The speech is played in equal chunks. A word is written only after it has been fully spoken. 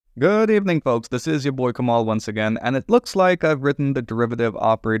Good evening, folks. This is your boy Kamal once again, and it looks like I've written the derivative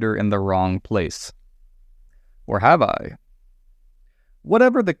operator in the wrong place. Or have I?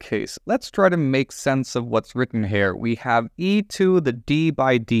 Whatever the case, let's try to make sense of what's written here. We have e to the d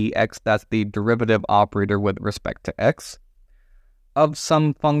by dx, that's the derivative operator with respect to x, of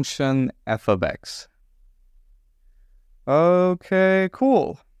some function f of x. Okay,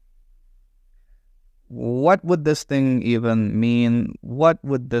 cool. What would this thing even mean? What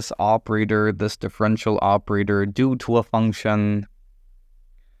would this operator, this differential operator, do to a function?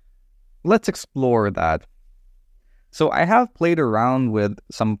 Let's explore that. So I have played around with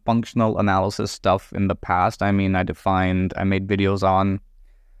some functional analysis stuff in the past. I made videos on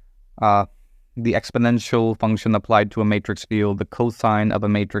the exponential function applied to a matrix field, the cosine of a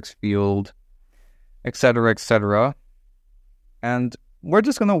matrix field, etc., etc. And we're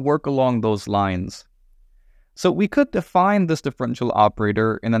just going to work along those lines. So we could define this differential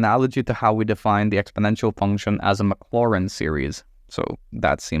operator in analogy to how we define the exponential function as a Maclaurin series. So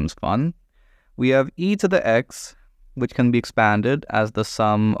that seems fun. We have e to the x, which can be expanded as the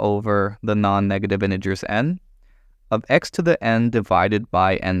sum over the non-negative integers n, of x to the n divided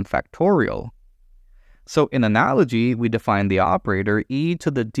by n factorial. So in analogy, we define the operator e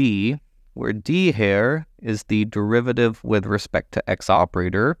to the d, where d here is the derivative with respect to x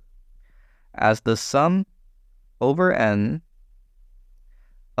operator, as the sum over n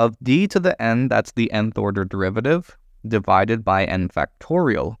of d to the n, that's the nth order derivative, divided by n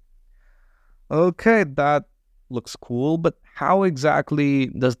factorial. Okay, that looks cool, but how exactly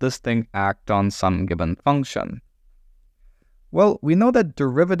does this thing act on some given function? Well, we know that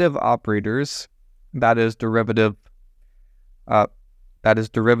derivative operators, that is derivatives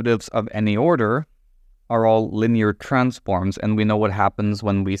of any order, are all linear transforms, and we know what happens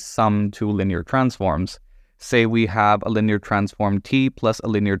when we sum two linear transforms. Say we have a linear transform t plus a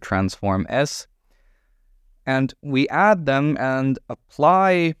linear transform s, and we add them and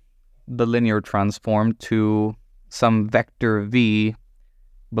apply the linear transform to some vector v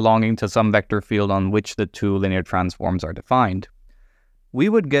belonging to some vector field on which the two linear transforms are defined. We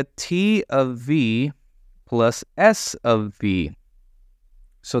would get t of v plus s of v.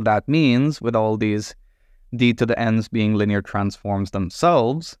 So that means, with all these d to the n's being linear transforms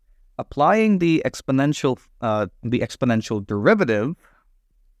themselves, applying the exponential derivative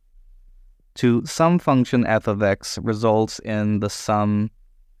to some function f of x results in the sum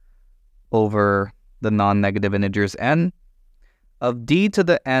over the non-negative integers n of d to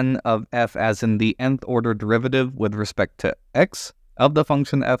the n of f, as in the nth order derivative with respect to x, of the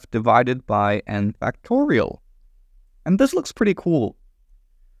function f divided by n factorial. And this looks pretty cool.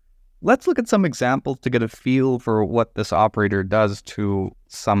 Let's look at some examples to get a feel for what this operator does to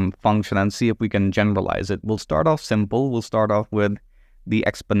some function and see if we can generalize it. We'll start off simple. We'll start off with the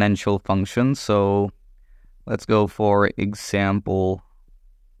exponential function. So let's go for example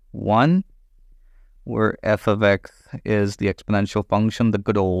 1, where f of x is the exponential function, the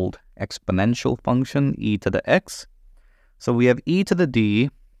good old exponential function, e to the x. So we have e to the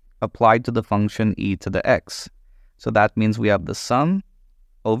d applied to the function e to the x. So that means we have the sum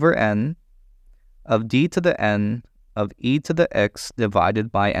over n of d to the n of e to the x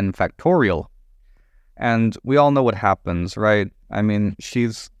divided by n factorial. And we all know what happens, right? I mean,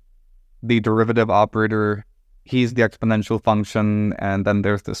 she's the derivative operator, he's the exponential function, and then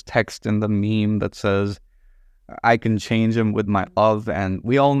there's this text in the meme that says, I can change him with my love, and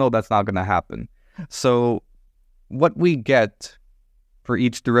we all know that's not going to happen. So what we get for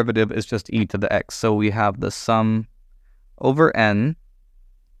each derivative is just e to the x. So we have the sum over n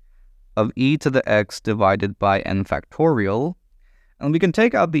of e to the x divided by n factorial. And we can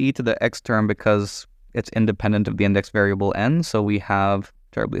take out the e to the x term because it's independent of the index variable n. So we have,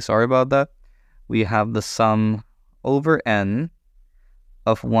 terribly sorry about that, we have the sum over n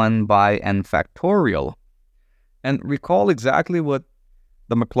of 1 by n factorial. And recall exactly what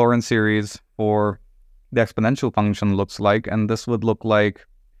the Maclaurin series for the exponential function looks like. And this would look like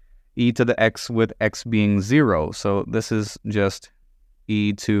e to the x with x being 0. So this is just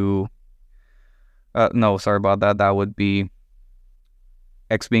e to... no, sorry about that. That would be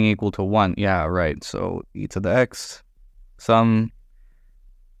x being equal to 1. Yeah, right. So e to the x, sum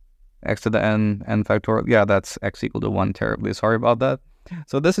x to the n factorial. Yeah, that's x equal to 1. Terribly sorry about that.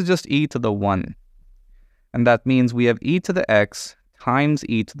 So this is just e to the 1. And that means we have e to the x times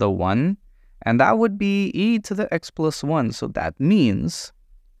e to the 1. And that would be e to the x plus 1. So that means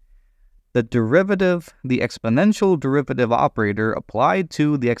the derivative, the exponential derivative operator applied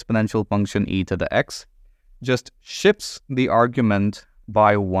to the exponential function e to the x just shifts the argument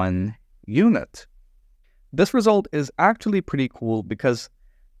by 1 unit. This result is actually pretty cool because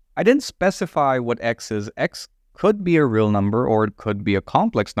I didn't specify what x is. X could be a real number or it could be a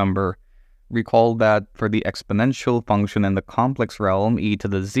complex number. Recall that for the exponential function in the complex realm, e to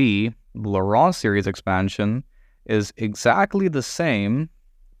the z, the Laurent series expansion is exactly the same,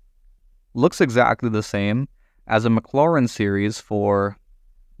 looks exactly the same as a Maclaurin series for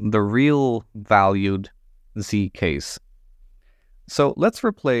the real valued z case. So let's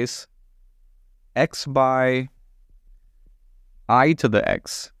replace x by I to the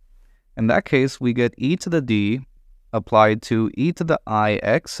x. In that case, we get e to the d applied to e to the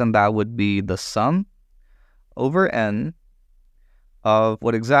ix, and that would be the sum over n of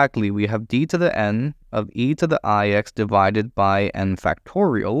what exactly? We have d to the n of e to the ix divided by n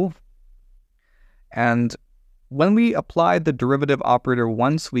factorial. And when we apply the derivative operator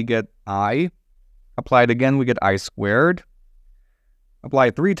once, we get I. Applied again, we get I squared. Apply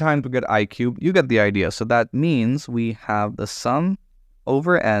it 3 times, we get I cubed. You get the idea. So that means we have the sum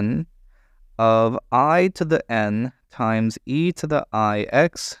over n of I to the n times e to the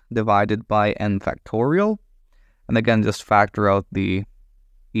ix divided by n factorial. And again, just factor out the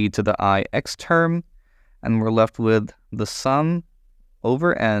e to the ix term, and we're left with the sum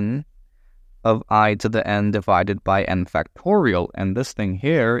over n of I to the n divided by n factorial. And this thing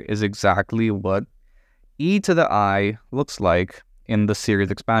here is exactly what e to the I looks like in the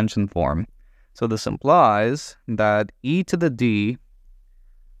series expansion form. So this implies that e to the d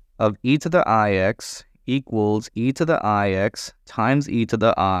of e to the ix equals e to the ix times e to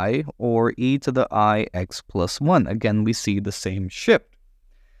the I, or e to the ix plus 1. Again, we see the same shift.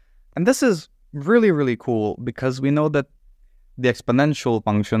 And this is really, really cool because we know that the exponential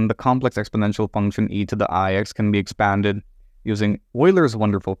function, the complex exponential function e to the ix, can be expanded using Euler's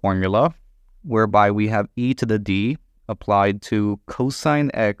wonderful formula, whereby we have e to the d applied to cosine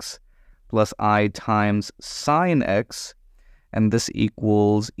x plus I times sine x, and this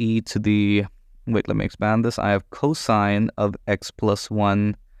equals e to the, wait, let me expand this. I have cosine of x plus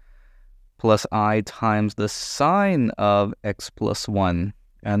 1 plus I times the sine of x plus 1.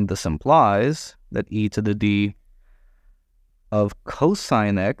 And this implies that e to the d of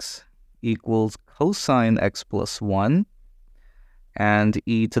cosine x equals cosine x plus 1, and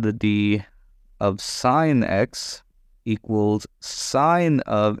e to the d of sine x equals sine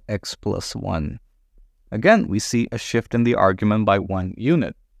of x plus 1. Again, we see a shift in the argument by 1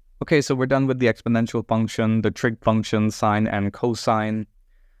 unit. Okay, so we're done with the exponential function, the trig function, sine and cosine.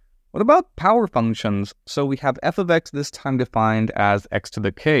 What about power functions? So we have f of x this time defined as x to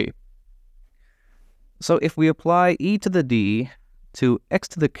the k. So if we apply e to the d to x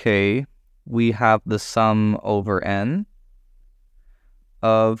to the k, we have the sum over n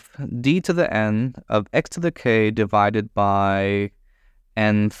of d to the n of x to the k divided by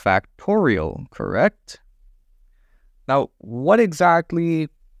n factorial, correct? Now, what exactly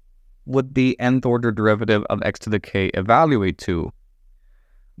would the nth order derivative of x to the k evaluate to?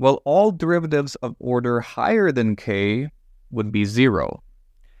 Well, all derivatives of order higher than k would be 0.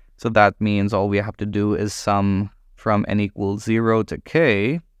 So that means all we have to do is sum from n equals 0 to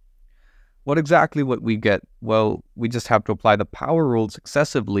k. What exactly would we get? Well, we just have to apply the power rule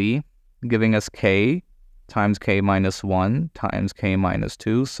successively, giving us k times k minus 1 times k minus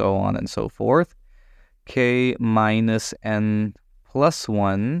 2, so on and so forth. K minus n plus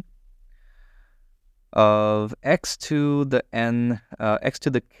 1 of x to the n, x to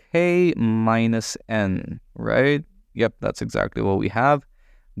the k minus n, right? Yep, that's exactly what we have,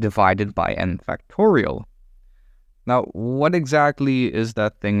 divided by n factorial. Now, what exactly is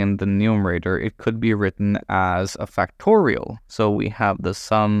that thing in the numerator? It could be written as a factorial. So we have the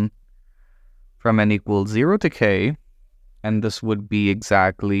sum from n equals 0 to k, and this would be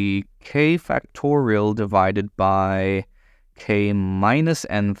exactly k factorial divided by k minus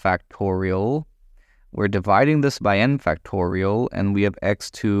n factorial. We're dividing this by n factorial, and we have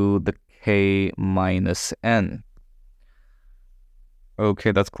x to the k minus n.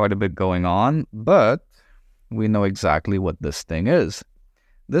 Okay, that's quite a bit going on, but we know exactly what this thing is.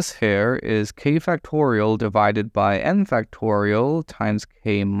 This here is k factorial divided by n factorial times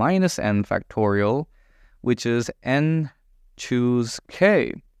k minus n factorial, which is n choose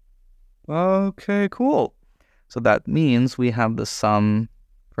k. Okay, cool. So that means we have the sum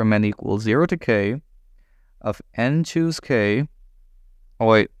from n equals 0 to k of n choose k. Oh,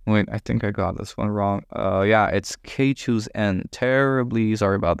 wait, I think I got this one wrong. Yeah, it's k choose n. Terribly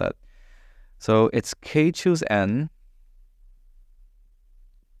sorry about that. So it's k choose n,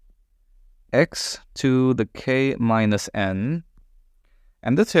 x to the k minus n,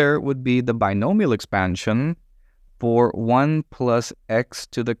 and this here would be the binomial expansion for 1 plus x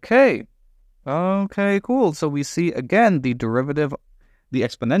to the k. Okay, cool. So we see again the derivative the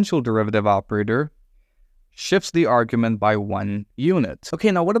exponential derivative operator shifts the argument by 1 unit.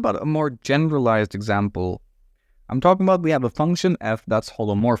 Okay, now what about a more generalized example? I'm talking about we have a function f that's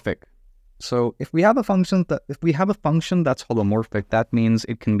holomorphic. So if we have a function that's holomorphic, that means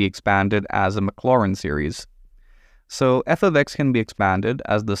it can be expanded as a Maclaurin series. So f of x can be expanded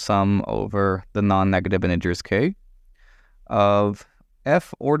as the sum over the non-negative integers k of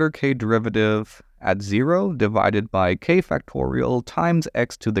f order k derivative at 0 divided by k factorial times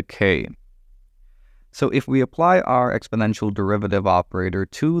x to the k. So if we apply our exponential derivative operator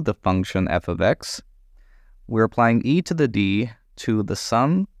to the function f of x, we're applying e to the d to the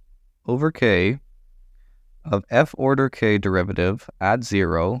sum over k of f order k derivative at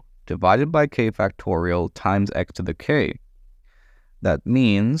 0 divided by k factorial times x to the k. That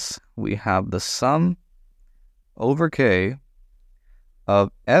means we have the sum over k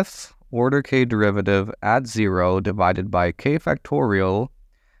of f order k derivative at 0 divided by k factorial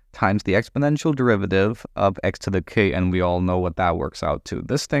times the exponential derivative of x to the k, and we all know what that works out to.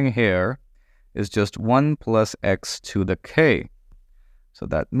 This thing here is just 1 plus x to the k. So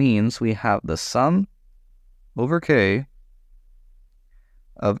that means we have the sum over k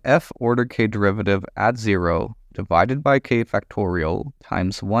of f order k derivative at 0 divided by k factorial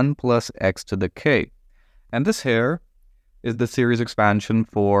times 1 plus x to the k. And this here is the series expansion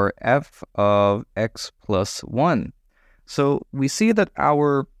for f of x plus 1. So we see that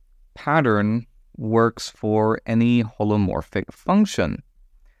our pattern works for any holomorphic function.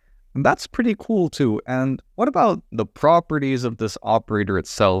 And that's pretty cool too. And what about the properties of this operator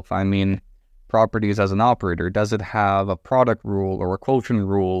itself? I mean, properties as an operator. Does it have a product rule or a quotient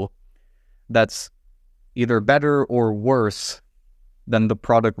rule that's either better or worse than the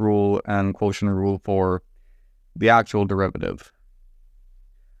product rule and quotient rule for the actual derivative?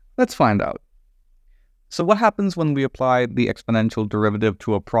 Let's find out. So what happens when we apply the exponential derivative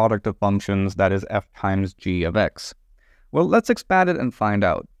to a product of functions that is f times g of x? Well, let's expand it and find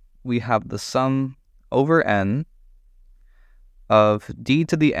out. We have the sum over n of d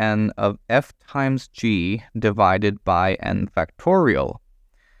to the n of f times g divided by n factorial.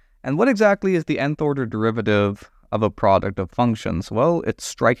 And what exactly is the nth order derivative of a product of functions? Well, it's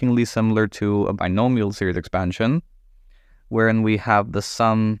strikingly similar to a binomial series expansion, wherein we have the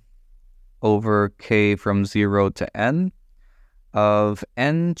sum over k from 0 to n of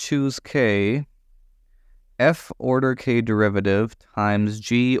n choose k f order k derivative times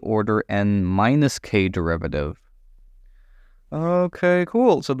g order n minus k derivative. Okay,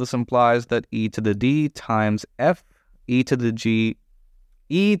 cool. So this implies that e to the d times f e to the g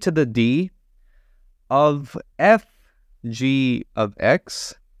e to the d of f g of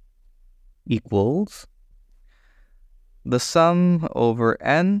x equals the sum over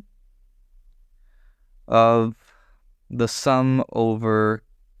n of the sum over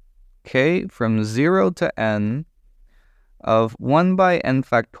k from 0 to n of 1 by n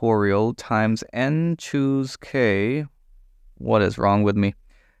factorial times n choose k, what is wrong with me,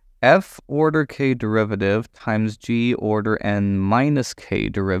 f order k derivative times g order n minus k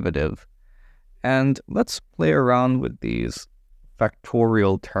derivative. And let's play around with these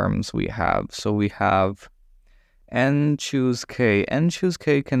factorial terms we have. So we have n choose k. N choose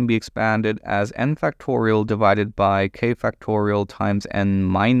k can be expanded as n factorial divided by k factorial times n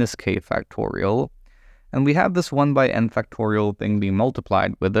minus k factorial. And we have this 1 by n factorial thing being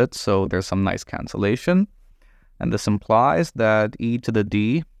multiplied with it, so there's some nice cancellation. And this implies that e to the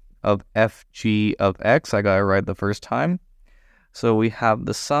d of fg of x, I got it right the first time. So we have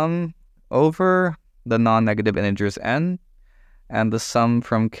the sum over the non-negative integers n, and the sum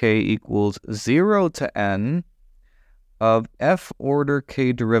from k equals 0 to n of f order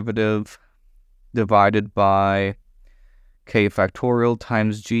k derivative divided by k factorial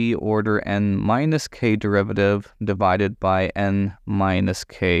times g order n minus k derivative divided by n minus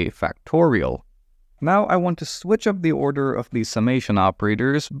k factorial. Now I want to switch up the order of these summation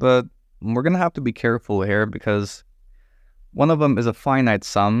operators, but we're going to have to be careful here because one of them is a finite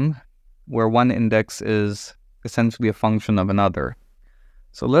sum where one index is essentially a function of another.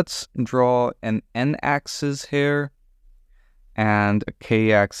 So let's draw an n-axis here and a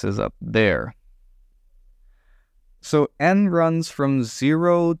k-axis up there. So n runs from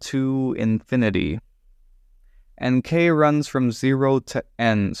 0 to infinity, and k runs from 0 to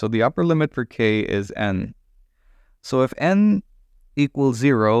n. So the upper limit for k is n. So if n equals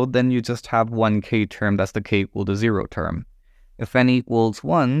 0, then you just have one k term, that's the k equal to 0 term. If n equals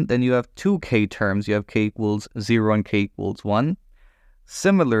 1, then you have two k terms. You have k equals 0 and k equals 1.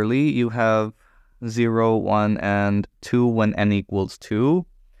 Similarly, you have 0, 1, and 2 when n equals 2.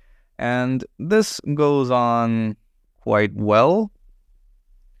 And this goes on quite well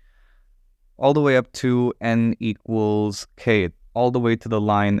all the way up to n equals k, all the way to the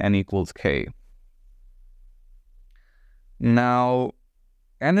line n equals k. Now,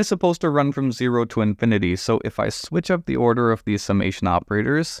 n is supposed to run from 0 to infinity, so if I switch up the order of these summation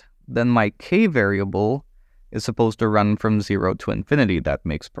operators, then my k variable is supposed to run from 0 to infinity. That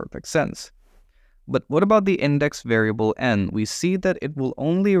makes perfect sense. But what about the index variable n? We see that it will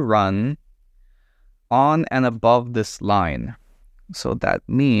only run on and above this line. So that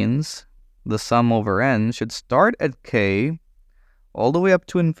means the sum over n should start at k all the way up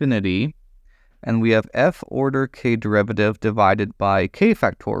to infinity, and we have f order k derivative divided by k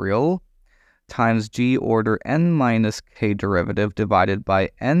factorial times g order n minus k derivative divided by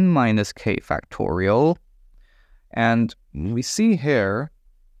n minus k factorial. And we see here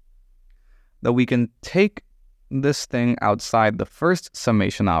that we can take this thing outside the first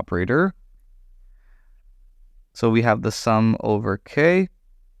summation operator. So we have the sum over k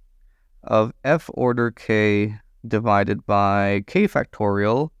of f order k divided by k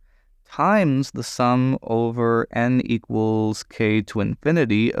factorial times the sum over n equals k to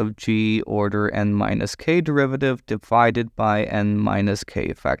infinity of g order n minus k derivative divided by n minus k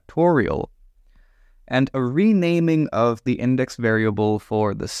factorial. And a renaming of the index variable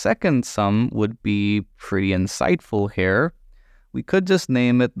for the second sum would be pretty insightful here. We could just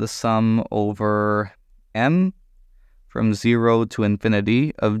name it the sum over m from 0 to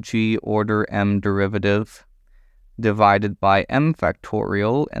infinity of g order m derivative divided by m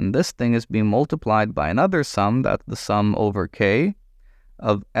factorial, and this thing is being multiplied by another sum, that's the sum over k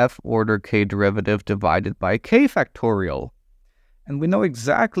of f order k derivative divided by k factorial. And we know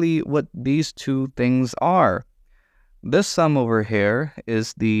exactly what these two things are. This sum over here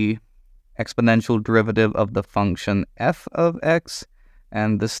is the exponential derivative of the function f of x,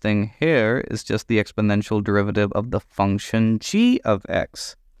 and this thing here is just the exponential derivative of the function g of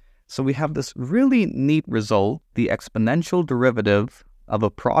x. So we have this really neat result. The exponential derivative of a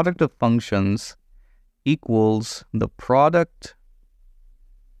product of functions equals the product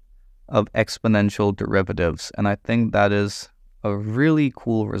of exponential derivatives. And I think that is a really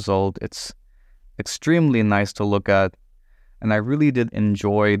cool result. It's extremely nice to look at, and I really did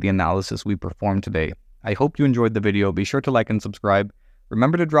enjoy the analysis we performed today. I hope you enjoyed the video. Be sure to like and subscribe.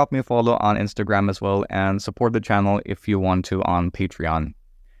 Remember to drop me a follow on Instagram as well, and support the channel if you want to on Patreon.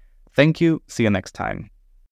 Thank you. See you next time.